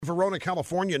Verona,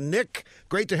 California. Nick,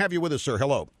 great to have you with us, sir.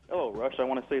 Hello. Hello, Rush. I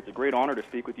want to say it's a great honor to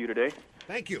speak with you today.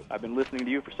 Thank you. I've been listening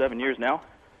to you for 7 years now,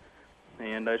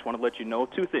 and I just want to let you know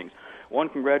two things. One,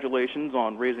 congratulations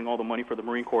on raising all the money for the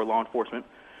Marine Corps Law Enforcement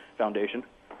Foundation.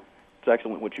 It's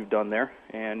excellent what you've done there,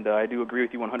 and I do agree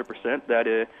with you 100% that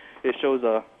it shows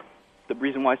the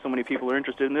reason why so many people are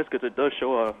interested in this, because it does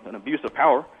show an abuse of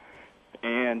power,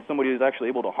 and somebody is actually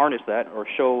able to harness that or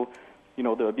show,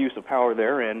 the abuse of power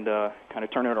there and kind of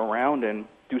turn it around and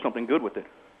do something good with it.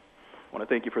 I want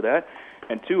to thank you for that.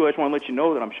 And two, I just want to let you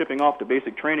know that I'm shipping off to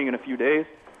basic training in a few days,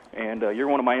 and you're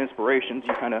one of my inspirations.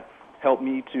 You kind of helped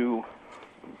me to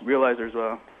realize I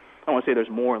don't want to say there's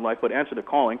more in life, but answer the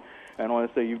calling. And I want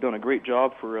to say you've done a great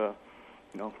job for,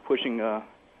 pushing, done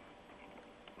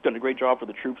a great job for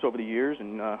the troops over the years,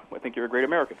 and I think you're a great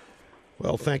American.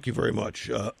 Well, thank you very much.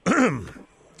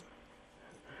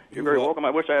 You're very welcome.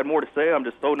 I wish I had more to say. I'm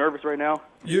just so nervous right now.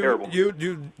 Terrible.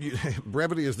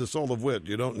 Brevity is the soul of wit.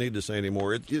 You don't need to say any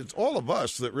more. It's all of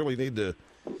us that really need to,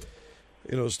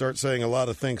 start saying a lot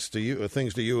of things to you,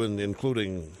 and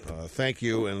including thank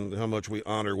you and how much we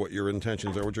honor what your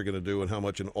intentions are, what you're going to do, and how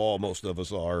much in awe most of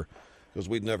us are, because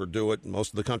we'd never do it.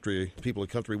 Most of the people in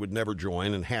the country would never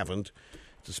join and haven't.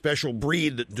 It's a special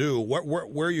breed that do.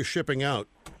 Where are you shipping out?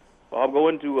 Well, I'm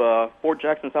going to Fort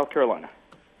Jackson, South Carolina.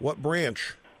 What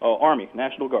branch? Army,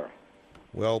 National Guard.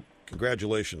 Well,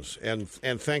 congratulations, and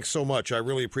thanks so much. I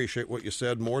really appreciate what you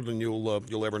said, more than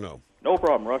you'll ever know. No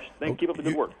problem, Rush. Keep up the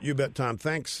good work. You bet, Tom.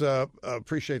 Thanks.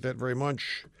 Appreciate that very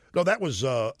much. No, that was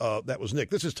Nick.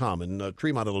 This is Tom in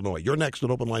Tremont, Illinois. You're next on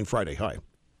Open Line Friday. Hi.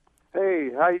 Hey,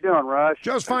 how you doing, Rush?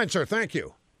 Just fine, sir. Thank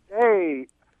you. Hey,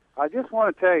 I just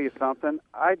want to tell you something.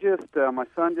 My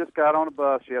son just got on a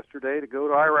bus yesterday to go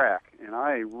to Iraq, and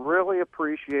I really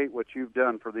appreciate what you've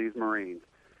done for these Marines.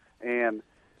 And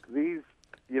these,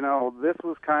 this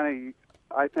was kind of,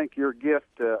 I think, your gift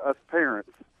to us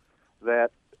parents that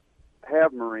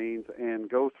have Marines and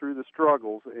go through the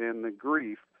struggles and the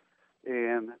grief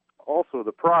and also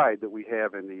the pride that we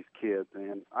have in these kids.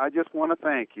 And I just want to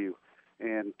thank you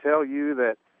and tell you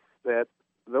that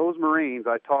those Marines,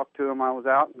 I talked to them. I was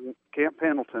out in Camp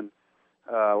Pendleton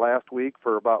last week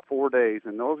for about 4 days,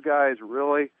 and those guys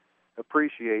really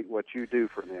appreciate what you do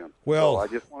for them. Well, so I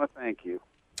just want to thank you.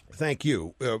 Thank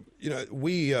you. The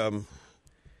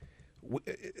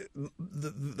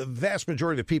vast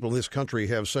majority of people in this country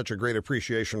have such a great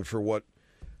appreciation for what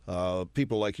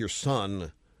people like your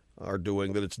son are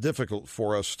doing that it's difficult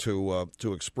for us to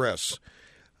express.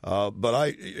 But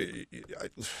I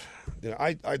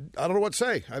don't know what to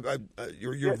say. Can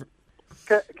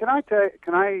I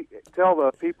tell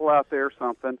the people out there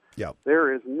something? Yeah.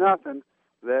 There is nothing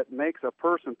that makes a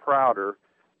person prouder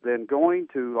than going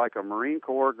to like a Marine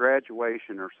Corps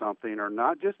graduation or something, or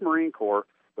not just Marine Corps,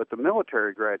 but the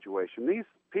military graduation. These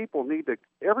people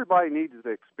everybody needs to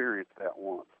experience that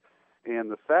once.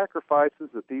 And the sacrifices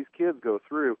that these kids go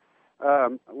through.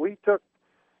 We took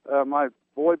my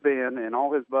boy Ben and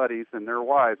all his buddies and their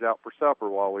wives out for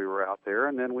supper while we were out there,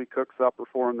 and then we cooked supper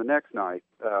for them the next night.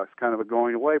 It's kind of a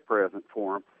going-away present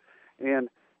for them. And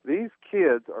these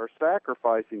kids are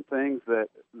sacrificing things that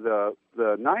the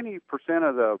 90%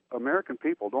 of the American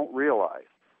people don't realize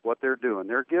what they're doing.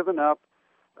 They're giving up,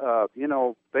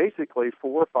 basically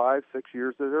 4, 5, 6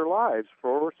 years of their lives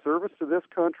for service to this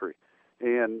country.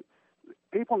 And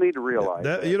people need to realize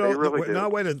that. They really do. No,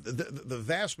 wait. The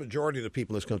vast majority of the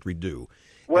people in this country do.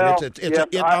 Well, I'll take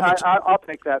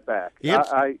that back.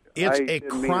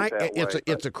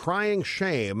 It's a crying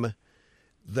shame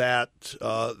that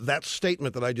that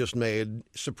statement that I just made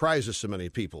surprises so many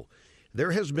people. There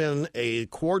has been a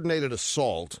coordinated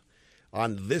assault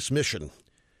on this mission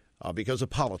because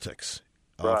of politics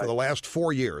for the last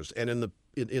 4 years, and in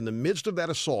the midst of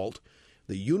that assault,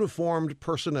 the uniformed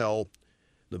personnel,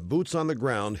 the boots on the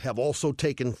ground, have also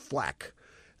taken flack.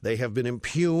 They have been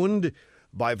impugned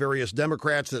by various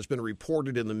Democrats. That's been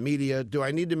reported in the media. Do I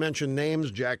need to mention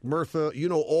names? Jack Murtha.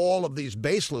 All of these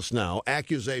baseless now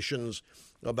accusations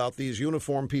about these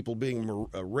uniformed people being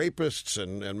rapists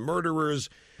and murderers.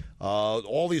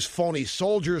 All these phony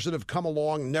soldiers that have come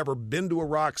along, never been to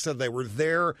Iraq, said they were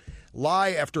there.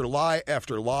 Lie after lie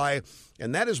after lie.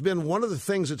 And that has been one of the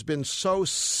things that's been so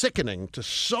sickening to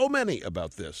so many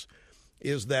about this,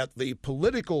 is that the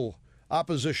political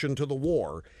opposition to the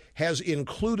war has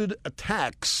included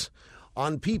attacks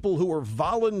on people who are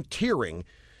volunteering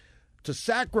to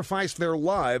sacrifice their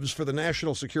lives for the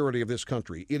national security of this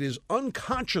country. It is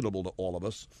unconscionable to all of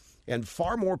us, and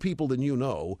far more people than you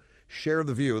know share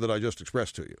the view that I just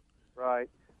expressed to you. Right.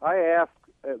 I asked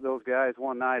those guys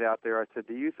one night out there, I said,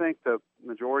 do you think the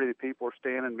majority of the people are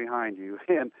standing behind you?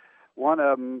 And one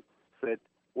of them said,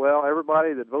 well,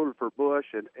 everybody that voted for Bush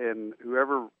and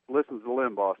whoever listens to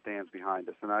Limbaugh stands behind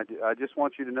us. And I just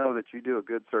want you to know that you do a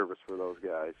good service for those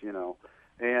guys, you know.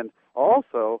 And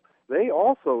also, they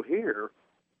also hear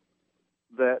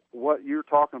that what you're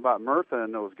talking about, Murtha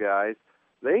and those guys,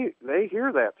 they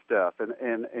hear that stuff,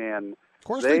 and Of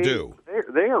course they do.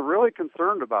 They are really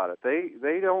concerned about it.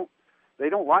 They don't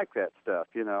like that stuff,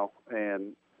 you know.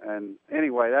 And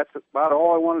anyway, that's about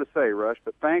all I wanted to say, Rush.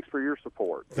 But thanks for your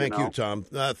support. Thank you, Tom.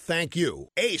 Thank you,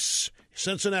 Ace,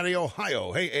 Cincinnati,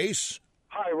 Ohio. Hey, Ace.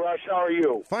 Hi, Rush. How are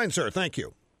you? Fine, sir. Thank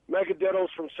you. Megadittos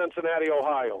from Cincinnati,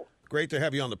 Ohio. Great to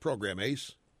have you on the program,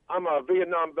 Ace. I'm a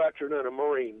Vietnam veteran and a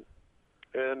Marine,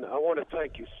 and I want to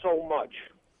thank you so much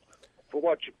for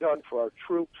what you've done for our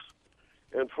troops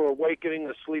and for awakening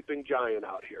the sleeping giant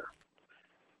out here.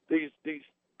 These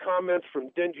comments from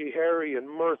Dingy Harry and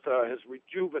Murtha has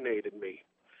rejuvenated me,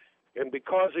 and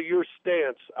because of your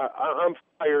stance, I'm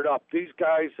fired up. These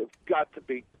guys have got to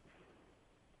be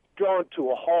drawn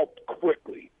to a halt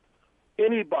quickly.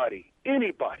 Anybody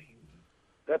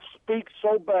that speaks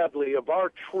so badly of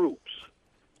our troops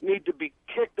need to be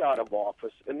kicked out of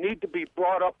office and need to be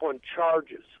brought up on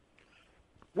charges.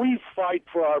 We fight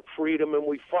for our freedom and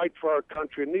we fight for our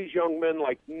country. And these young men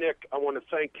like Nick, I want to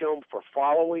thank him for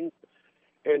following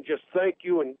and just thank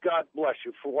you and God bless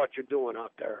you for what you're doing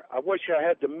out there. I wish I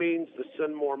had the means to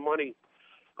send more money.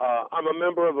 I'm a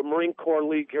member of a Marine Corps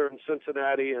League here in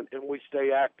Cincinnati, and we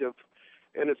stay active.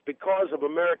 And it's because of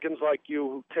Americans like you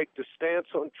who take the stance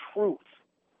on truth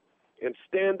and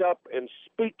stand up and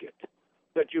speak it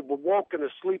that you've awoken a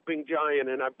sleeping giant,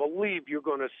 and I believe you're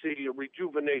going to see a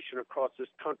rejuvenation across this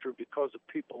country because of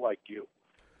people like you.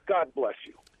 God bless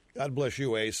you. God bless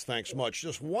you, Ace. Thanks much.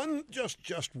 Just one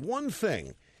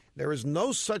thing. There is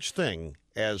no such thing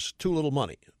as too little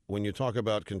money when you talk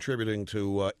about contributing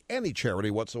to any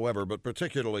charity whatsoever, but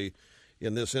particularly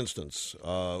in this instance,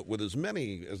 with as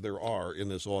many as there are in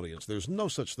this audience, there's no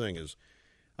such thing as,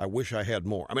 I wish I had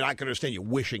more. I mean, I can understand you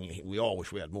wishing, we all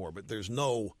wish we had more, but there's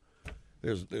nothing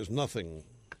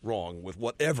wrong with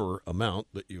whatever amount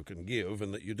that you can give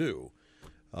and that you do.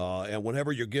 And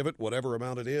whenever you give it, whatever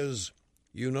amount it is,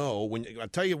 you know, I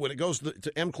tell you, when it goes to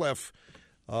MCLEF,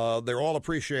 they're all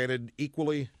appreciated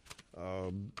equally.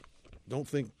 Don't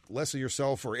think less of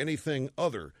yourself or anything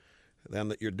other than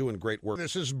that you're doing great work.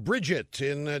 This is Bridget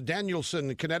in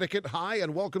Danielson, Connecticut. Hi,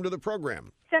 and welcome to the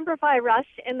program. Semper Fi,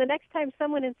 Rush, and the next time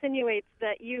someone insinuates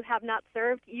that you have not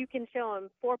served, you can show them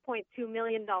 $4.2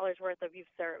 million worth of you've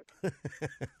served.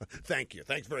 Thank you.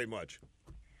 Thanks very much.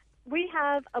 We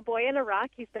have a boy in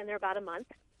Iraq. He's been there about a month.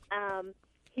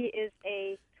 He is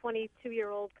a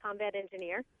 22-year-old combat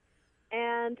engineer,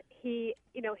 and he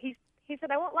said,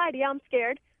 I won't lie to you, I'm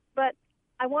scared, but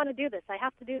I want to do this. I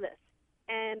have to do this.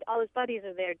 And all his buddies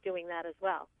are there doing that as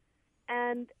well.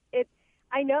 And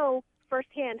I know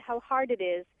firsthand how hard it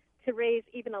is to raise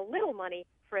even a little money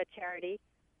for a charity.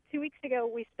 2 weeks ago,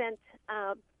 we spent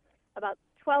about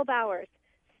 12 hours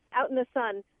out in the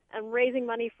sun and raising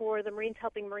money for the Marines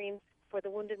Helping Marines for the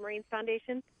Wounded Marines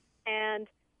Foundation. And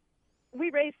we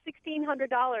raised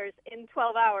 $1,600 in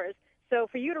 12 hours. So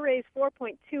for you to raise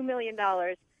 $4.2 million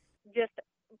just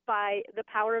by the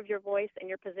power of your voice and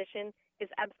your position is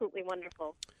absolutely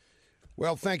wonderful.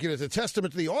 Well, thank you. It's a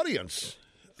testament to the audience.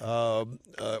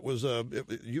 It was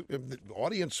the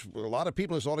audience. A lot of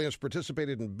people in this audience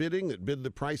participated in bidding that bid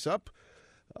the price up.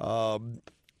 The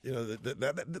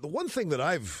one thing that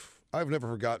I've never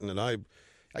forgotten, and I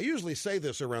usually say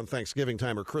this around Thanksgiving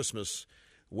time or Christmas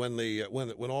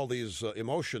when all these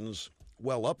emotions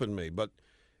well up in me, but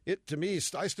to me,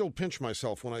 I still pinch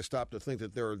myself when I stop to think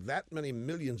that there are that many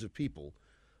millions of people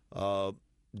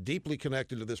deeply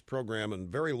connected to this program and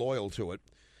very loyal to it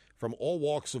from all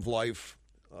walks of life,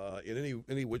 in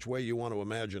any which way you want to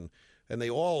imagine. And they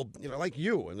all, like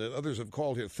you and the others have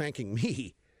called here, thanking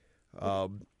me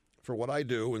for what I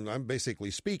do. And I'm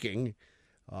basically speaking.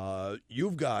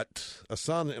 You've got a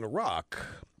son in Iraq,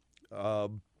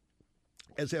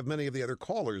 as have many of the other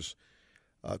callers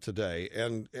today.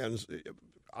 And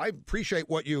I appreciate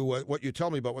what you tell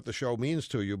me about what the show means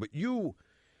to you, but you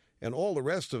and all the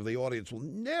rest of the audience will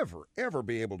never, ever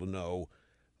be able to know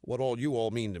what all you all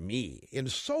mean to me in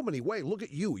so many ways. Look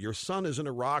at you. Your son is in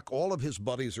Iraq. All of his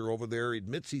buddies are over there. He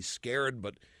admits he's scared,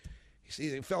 but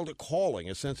he felt a calling,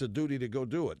 a sense of duty to go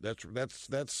do it. That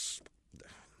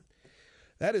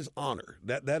is honor.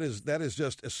 That is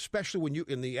just, especially when you,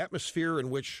 in the atmosphere in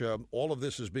which all of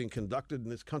this is being conducted in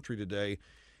this country today,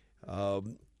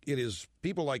 it is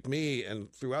people like me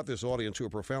and throughout this audience who are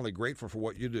profoundly grateful for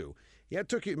what you do. Yeah,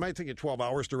 it might take you 12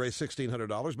 hours to raise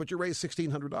 $1,600, but you raised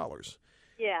 $1,600.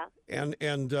 Yeah. And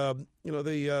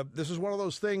this is one of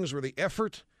those things where the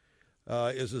effort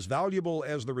is as valuable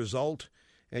as the result.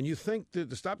 And you think that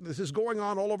this is going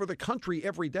on all over the country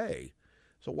every day.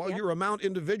 So while your amount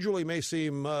individually may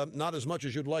seem not as much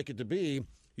as you'd like it to be,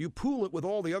 you pool it with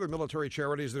all the other military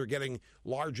charities that are getting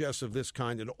largesse of this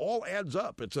kind. It all adds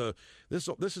up. This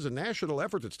is a national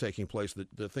effort that's taking place,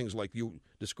 the things like you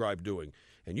described doing.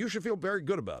 And you should feel very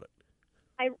good about it.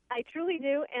 I truly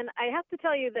do. And I have to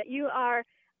tell you that you are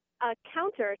a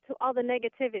counter to all the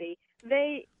negativity.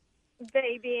 They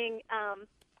being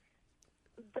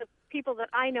the people that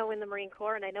I know in the Marine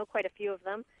Corps, and I know quite a few of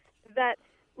them, that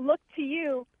look to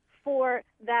you for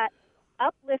that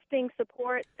uplifting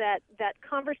support, that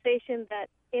conversation that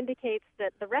indicates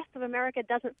that the rest of America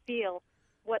doesn't feel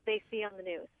what they see on the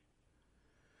news.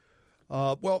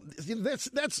 Well,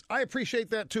 that's I appreciate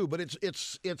that too, but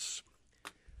it's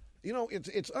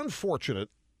unfortunate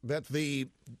that the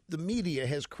media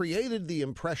has created the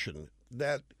impression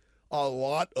that a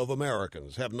lot of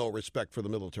Americans have no respect for the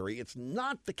military. It's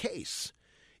not the case.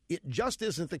 It just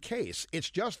isn't the case. It's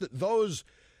just that those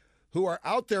who are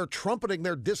out there trumpeting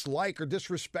their dislike or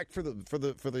disrespect for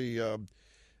the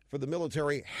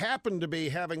military happen to be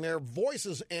having their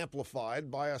voices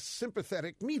amplified by a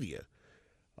sympathetic media.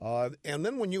 And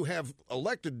then when you have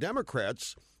elected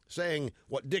Democrats saying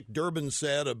what Dick Durbin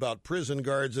said about prison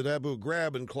guards at Abu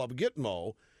Ghraib and Club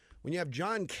Gitmo, when you have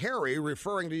John Kerry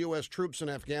referring to U.S. troops in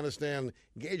Afghanistan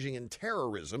engaging in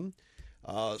terrorism,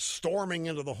 storming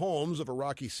into the homes of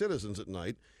Iraqi citizens at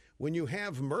night, when you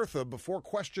have Murtha, before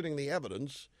questioning the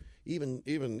evidence, even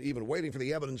waiting for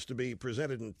the evidence to be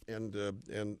presented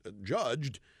and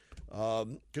judged,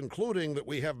 concluding that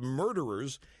we have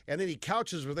murderers, and then he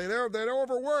couches with they're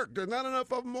overworked. There's not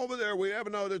enough of them over there.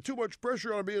 There's too much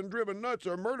pressure on being driven nuts.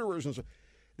 They're murderers, and so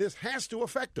this has to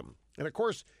affect them. And of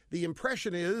course, the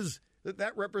impression is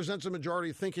that represents a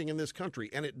majority thinking in this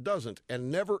country, and it doesn't. And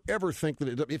never ever think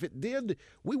that if it did,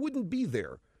 we wouldn't be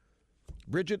there.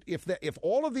 Bridget, if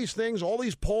all of these things, all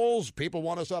these polls, people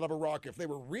want us out of Iraq, if they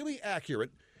were really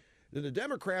accurate, then the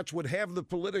Democrats would have the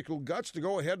political guts to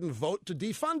go ahead and vote to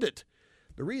defund it.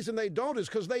 The reason they don't is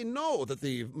because they know that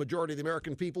the majority of the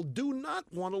American people do not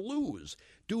want to lose,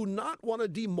 do not want to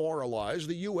demoralize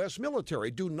the U.S.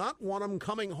 military, do not want them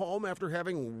coming home after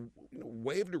having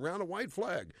waved around a white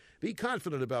flag. Be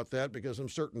confident about that because I'm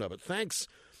certain of it. Thanks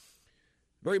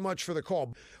very much for the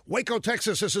call. Waco,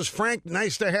 Texas, this is Frank.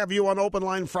 Nice to have you on Open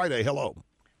Line Friday. Hello.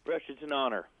 Rush, it's an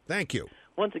honor. Thank you.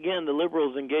 Once again, the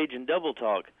liberals engage in double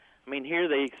talk. I mean, here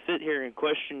they sit here and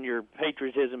question your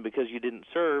patriotism because you didn't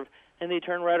serve, and they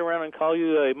turn right around and call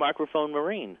you a microphone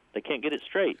Marine. They can't get it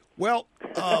straight. Well,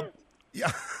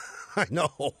 yeah, I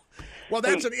know. Well,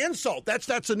 that's an insult.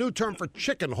 That's a new term for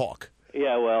chicken hawk.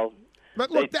 Yeah, well. But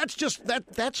look,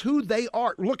 that's who they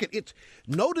are. Look at it.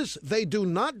 Notice they do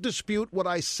not dispute what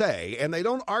I say, and they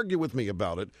don't argue with me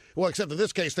about it. Well, except in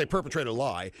this case, they perpetrate a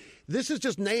lie. This is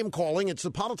just name-calling. It's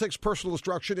the politics, personal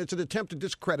destruction. It's an attempt to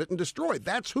discredit and destroy.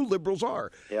 That's who liberals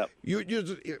are. Yep.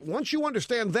 Once you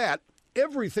understand that,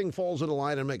 everything falls into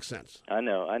line and makes sense. I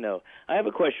know. I have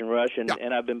a question, Rush,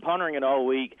 and I've been pondering it all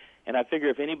week, and I figure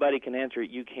if anybody can answer it,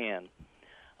 you can.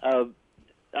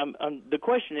 The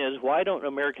question is, why don't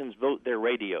Americans vote their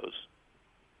radios?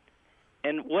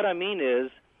 And what I mean is,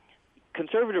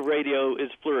 conservative radio is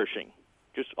flourishing.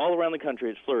 Just all around the country,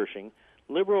 it's flourishing.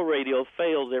 Liberal radio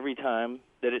fails every time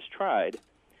that it's tried.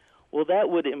 Well, that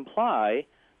would imply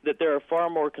that there are far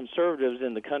more conservatives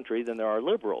in the country than there are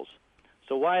liberals.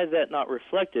 So why is that not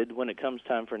reflected when it comes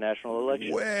time for national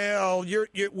elections? Well,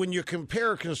 when you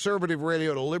compare conservative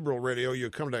radio to liberal radio, you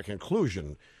come to that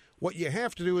conclusion. What you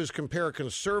have to do is compare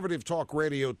conservative talk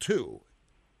radio to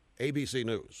ABC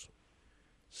News,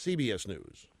 CBS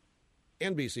News,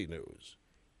 NBC News,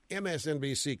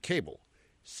 MSNBC Cable,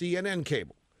 CNN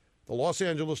Cable, the Los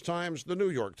Angeles Times, the New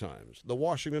York Times, the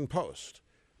Washington Post,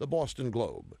 the Boston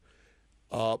Globe.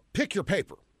 Pick your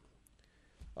paper.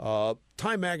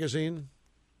 Time Magazine,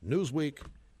 Newsweek,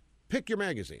 pick your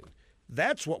magazine.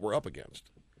 That's what we're up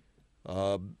against.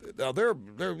 Now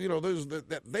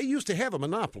they used to have a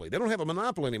monopoly. They don't have a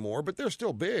monopoly anymore, but they're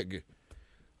still big,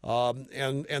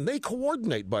 and they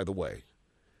coordinate. By the way,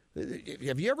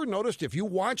 have you ever noticed if you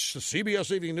watch the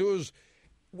CBS Evening News,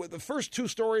 the first two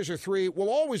stories or three will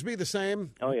always be the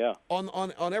same? Oh yeah,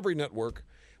 on every network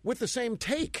with the same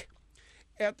take.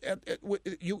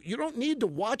 You don't need to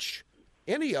watch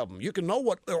any of them. You can know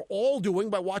what they're all doing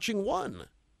by watching one.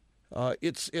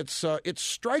 It's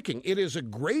striking. It is a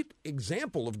great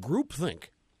example of groupthink.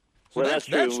 So well,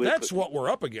 that's what we're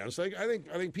up against. I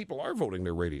think people are voting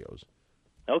their radios.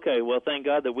 Okay, well, thank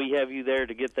God that we have you there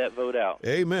to get that vote out.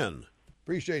 Amen.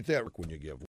 Appreciate that when you give.